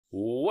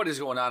What is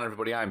going on,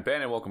 everybody? I'm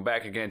Ben, and welcome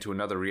back again to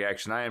another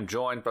reaction. I am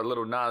joined by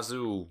little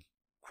Nazu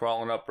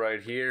crawling up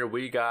right here.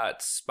 We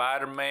got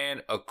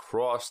Spider-Man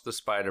Across the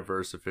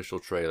Spider-Verse official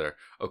trailer.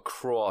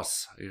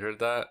 Across. You heard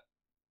that?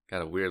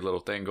 Got a weird little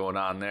thing going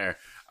on there.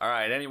 All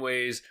right,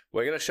 anyways,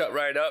 we're going to shut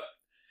right up.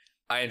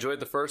 I enjoyed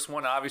the first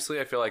one, obviously.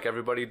 I feel like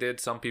everybody did.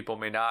 Some people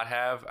may not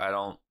have. I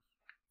don't.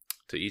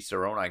 To each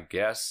their own, I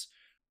guess.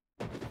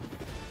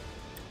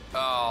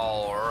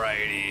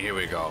 Alrighty, here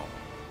we go.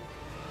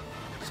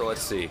 So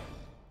let's see.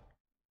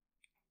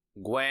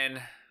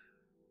 Gwen,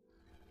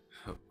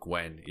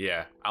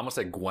 yeah. I almost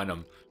said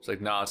Gwenum. It's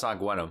like, no, it's not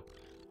Gwenum.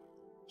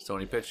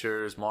 Sony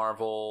Pictures,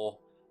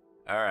 Marvel.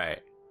 Alright.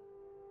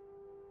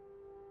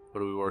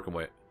 What are we working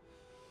with?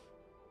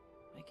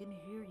 I can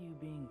hear you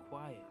being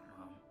quiet,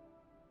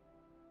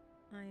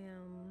 Mom. I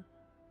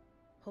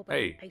hope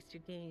Hey. I iced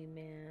your game,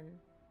 man.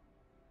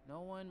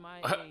 No one my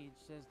age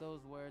says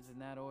those words in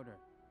that order.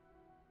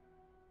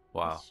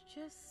 Wow. It's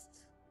just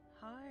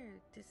hard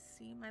to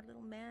see my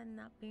little man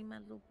not being my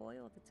little boy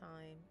all the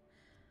time.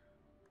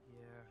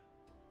 Yeah.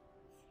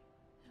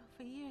 You know,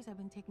 for years I've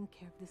been taking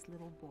care of this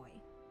little boy.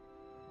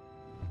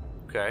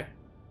 Okay.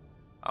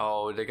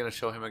 Oh, are they gonna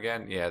show him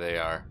again? Yeah, they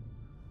are.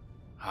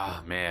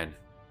 Ah, man.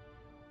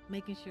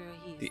 Making sure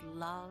he's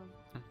loved.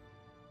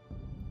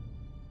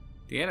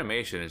 The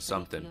animation is that he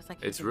something. feels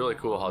like It's he really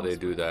cool how they belongs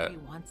do wherever that. He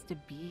wants to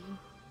be.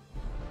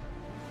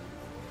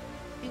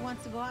 He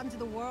wants to go out into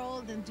the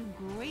world and do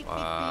great big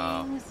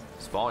things.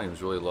 This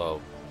volume's really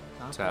low.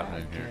 What's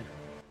happening here?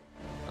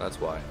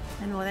 That's why.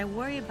 And what I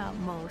worry about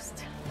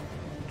most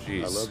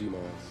Jeez. I love you,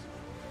 Miles.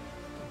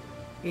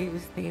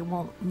 is they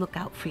won't look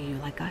out for you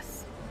like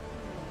us.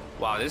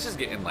 Wow, this is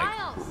getting like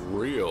Miles!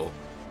 real.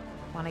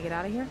 Want to get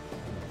out of here?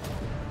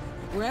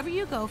 Wherever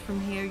you go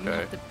from here, you Okay.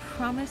 have to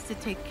promise to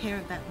take care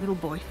of that little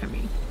boy for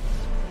me.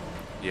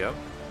 Yep.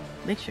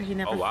 Make sure he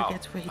never Oh, wow.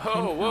 forgets where he came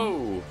Oh, from.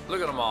 whoa.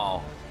 Look at them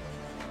all.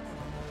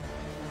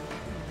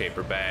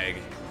 Paper bag.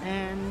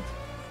 And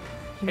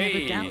he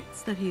Hey. never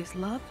doubts that he is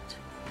loved.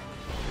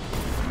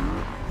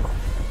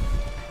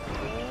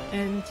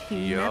 And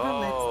he never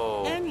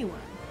Yo. lets anyone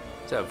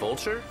Is that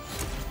Vulture?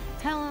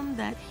 tell him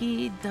that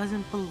he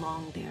doesn't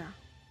belong there.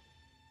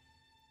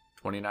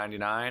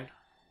 $20.99.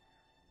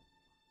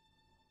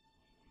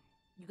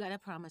 You gotta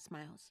promise,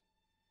 Miles.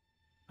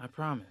 I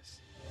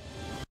promise.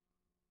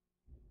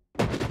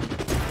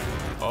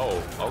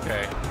 Oh,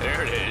 okay.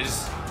 There it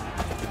is.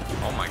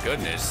 Oh my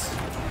goodness.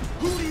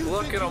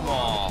 Look at them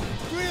all.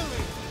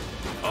 Really?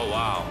 Oh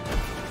wow.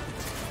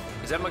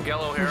 Is that Miguel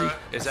O'Hara?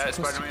 Is that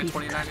supposed to Spider-Man be the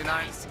good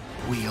 2099? guys.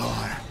 We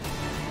are.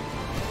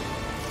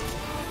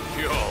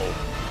 Yo.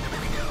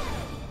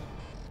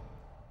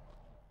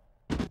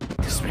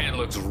 This man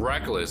looks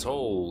reckless.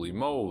 Holy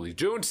moly.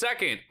 June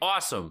 2nd.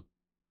 Awesome.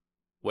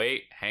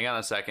 Wait, hang on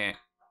a second.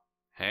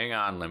 Hang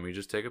on, let me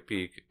just take a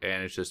peek.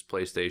 And it's just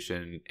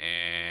PlayStation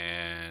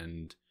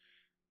and...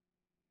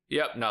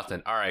 Yep,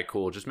 nothing. Alright,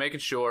 cool. Just making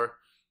sure.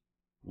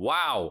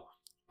 Wow.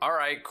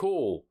 Alright,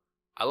 cool.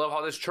 I love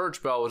how this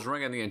church bell was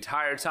ringing the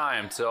entire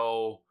time.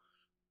 So,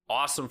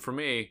 awesome for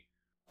me.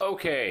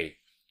 Okay.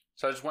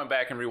 So I just went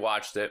back and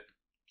rewatched it.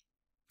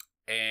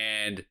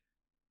 And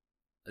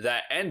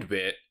that end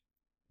bit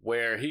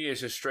where he is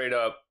just straight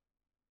up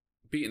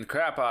beating the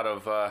crap out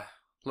of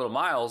little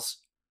Miles.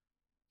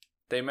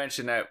 They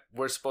mentioned that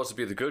we're supposed to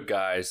be the good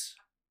guys.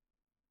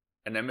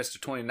 And then Mr.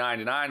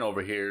 2099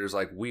 over here is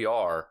like, we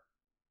are.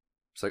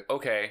 It's like,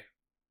 okay,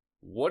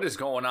 what is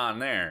going on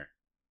there?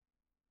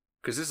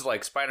 Because this is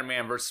like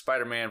Spider-Man versus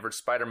Spider-Man versus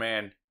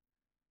Spider-Man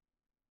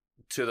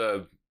to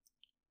the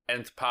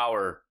nth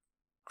power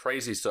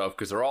crazy stuff,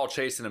 because they're all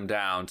chasing him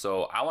down.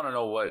 So I want to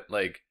know what,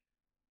 like,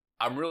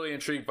 I'm really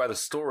intrigued by the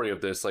story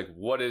of this. Like,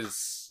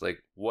 what's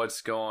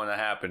going to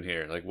happen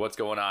here? Like, what's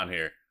going on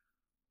here?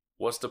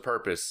 What's the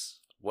purpose?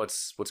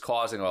 What's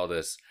causing all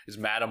this? Is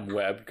Madam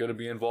Web going to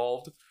be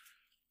involved?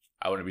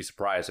 I wouldn't be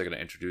surprised they're going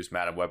to introduce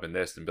Madam Web in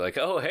this and be like,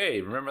 oh, hey,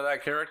 remember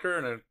that character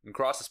in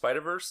Across the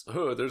Spider-Verse?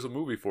 Oh, there's a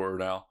movie for her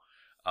now.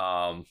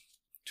 That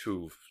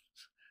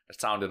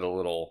sounded a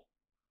little,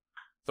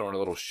 throwing a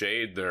little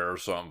shade there or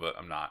something, but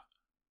I'm not.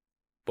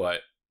 But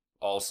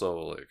also,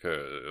 like,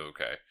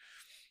 okay.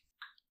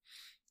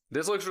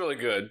 This looks really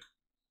good.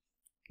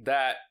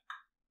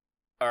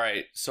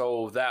 Alright,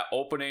 so the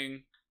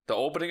opening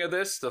of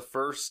this, the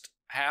first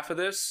half of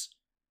this,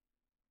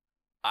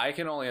 I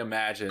can only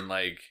imagine,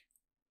 like,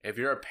 if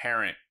you're a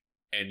parent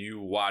and you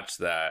watch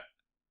that,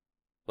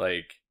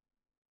 like,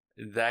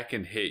 that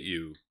can hit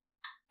you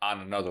on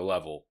another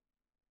level.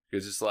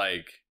 Because it's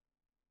like,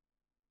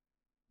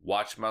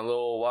 watch my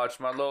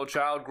little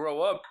child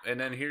grow up, and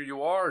then here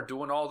you are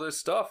doing all this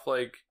stuff.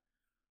 Like,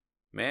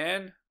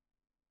 man,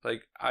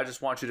 like, I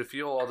just want you to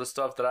feel all the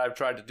stuff that I've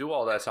tried to do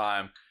all that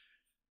time.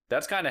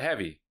 That's kind of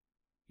heavy.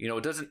 You know,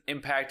 it doesn't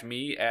impact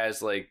me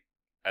as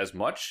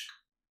much,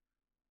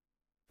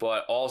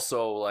 but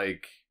also,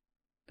 like,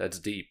 that's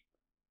deep.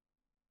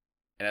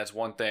 And that's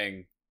one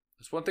thing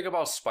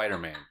about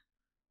Spider-Man.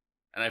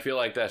 And I feel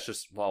like that's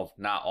just, well,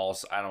 not all,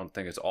 I don't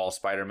think it's all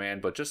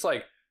Spider-Man, but just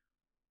like,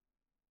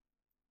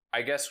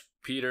 I guess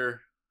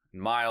Peter,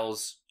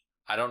 Miles.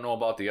 I don't know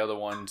about the other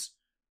ones.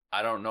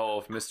 I don't know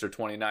if Mr.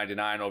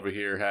 2099 over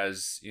here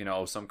has, you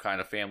know, some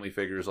kind of family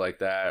figures like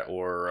that,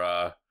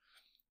 or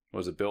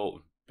was it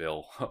Bill?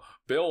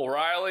 Bill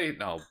Riley?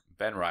 No,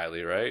 Ben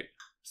Riley, right?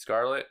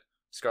 Scarlet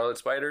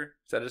Spider?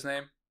 Is that his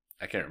name?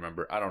 I can't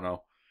remember. I don't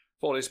know.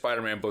 All these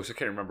Spider-Man books, I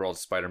can't remember all the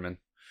Spider-Man.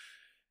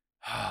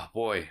 Oh,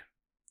 boy.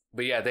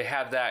 But yeah, they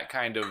have that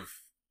kind of,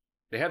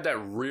 they have that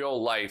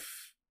real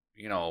life,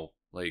 you know,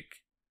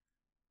 like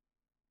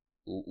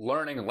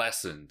learning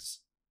lessons,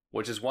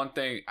 which is one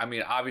thing. I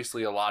mean,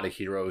 obviously a lot of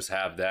heroes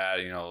have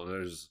that, you know,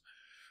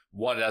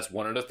 that's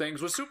one of the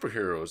things with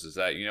superheroes is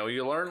that, you know,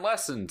 you learn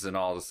lessons and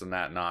all this and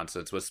that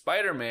nonsense. But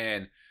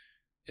Spider-Man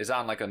is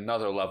on like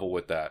another level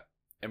with that.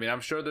 I mean,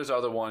 I'm sure there's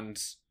other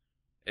ones,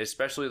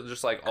 especially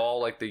just like all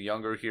like the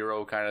younger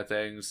hero kind of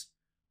things,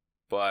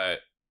 but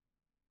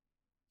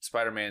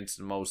Spider-Man's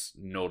the most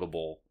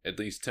notable, at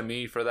least to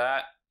me, for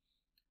that.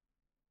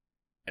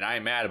 And I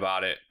ain't mad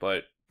about it,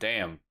 but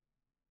damn.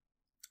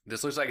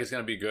 This looks like it's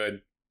going to be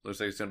good. Looks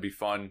like it's going to be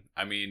fun.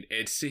 I mean,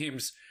 it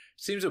seems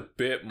a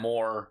bit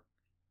more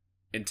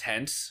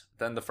intense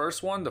than the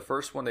first one. The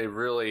first one, they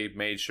really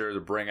made sure to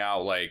bring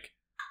out like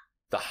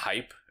the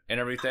hype and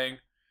everything.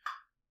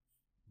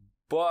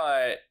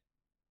 But,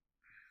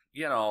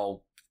 you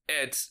know,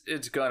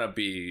 it's gonna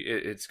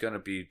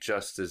be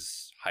just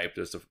as hyped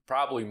as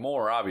probably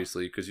more,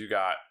 obviously, because you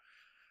got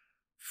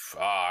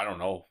I don't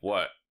know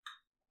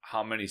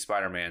how many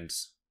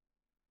Spider-Mans,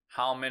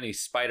 how many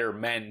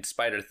Spider-Men,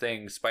 Spider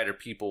things, Spider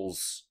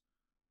peoples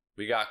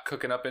we got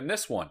cooking up in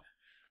this one.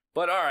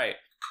 But all right,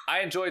 I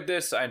enjoyed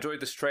this. I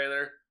enjoyed this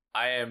trailer.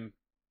 I am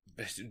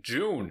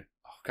June.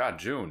 Oh God,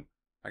 June.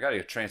 I got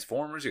your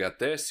Transformers. You got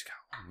this.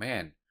 Oh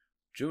man,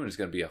 June is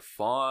gonna be a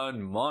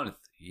fun month.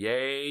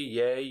 Yay,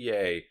 yay,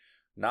 yay.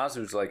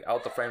 Nazu's like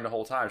out the frame the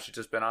whole time. She's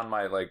just been on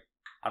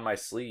my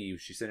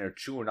sleeve. She's sitting there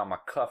chewing on my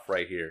cuff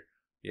right here.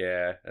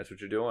 Yeah, that's what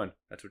you're doing.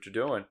 That's what you're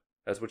doing.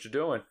 That's what you're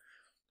doing.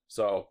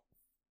 So,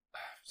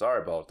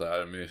 sorry about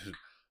that. I mean,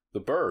 the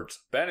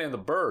birds. Benny and the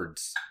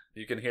birds.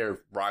 You can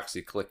hear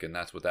Roxy clicking.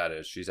 That's what that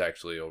is. She's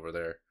actually over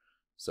there.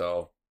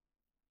 So,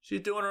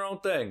 she's doing her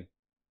own thing.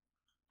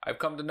 I've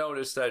come to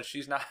notice that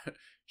she's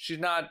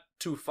not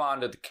too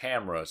fond of the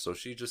camera, so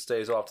she just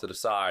stays off to the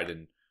side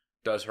and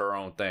does her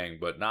own thing.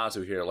 But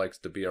Nazu here likes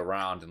to be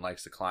around and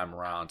likes to climb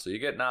around, so you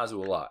get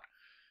Nazu a lot.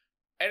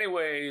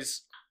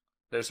 Anyways,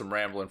 there's some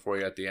rambling for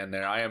you at the end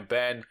there. I am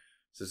Ben.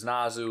 This is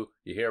Nazu.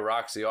 You hear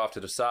Roxy off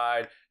to the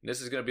side, and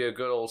this is going to be a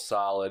good old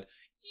solid.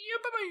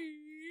 Yep.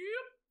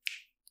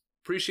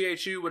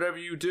 Appreciate you, whatever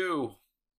you do.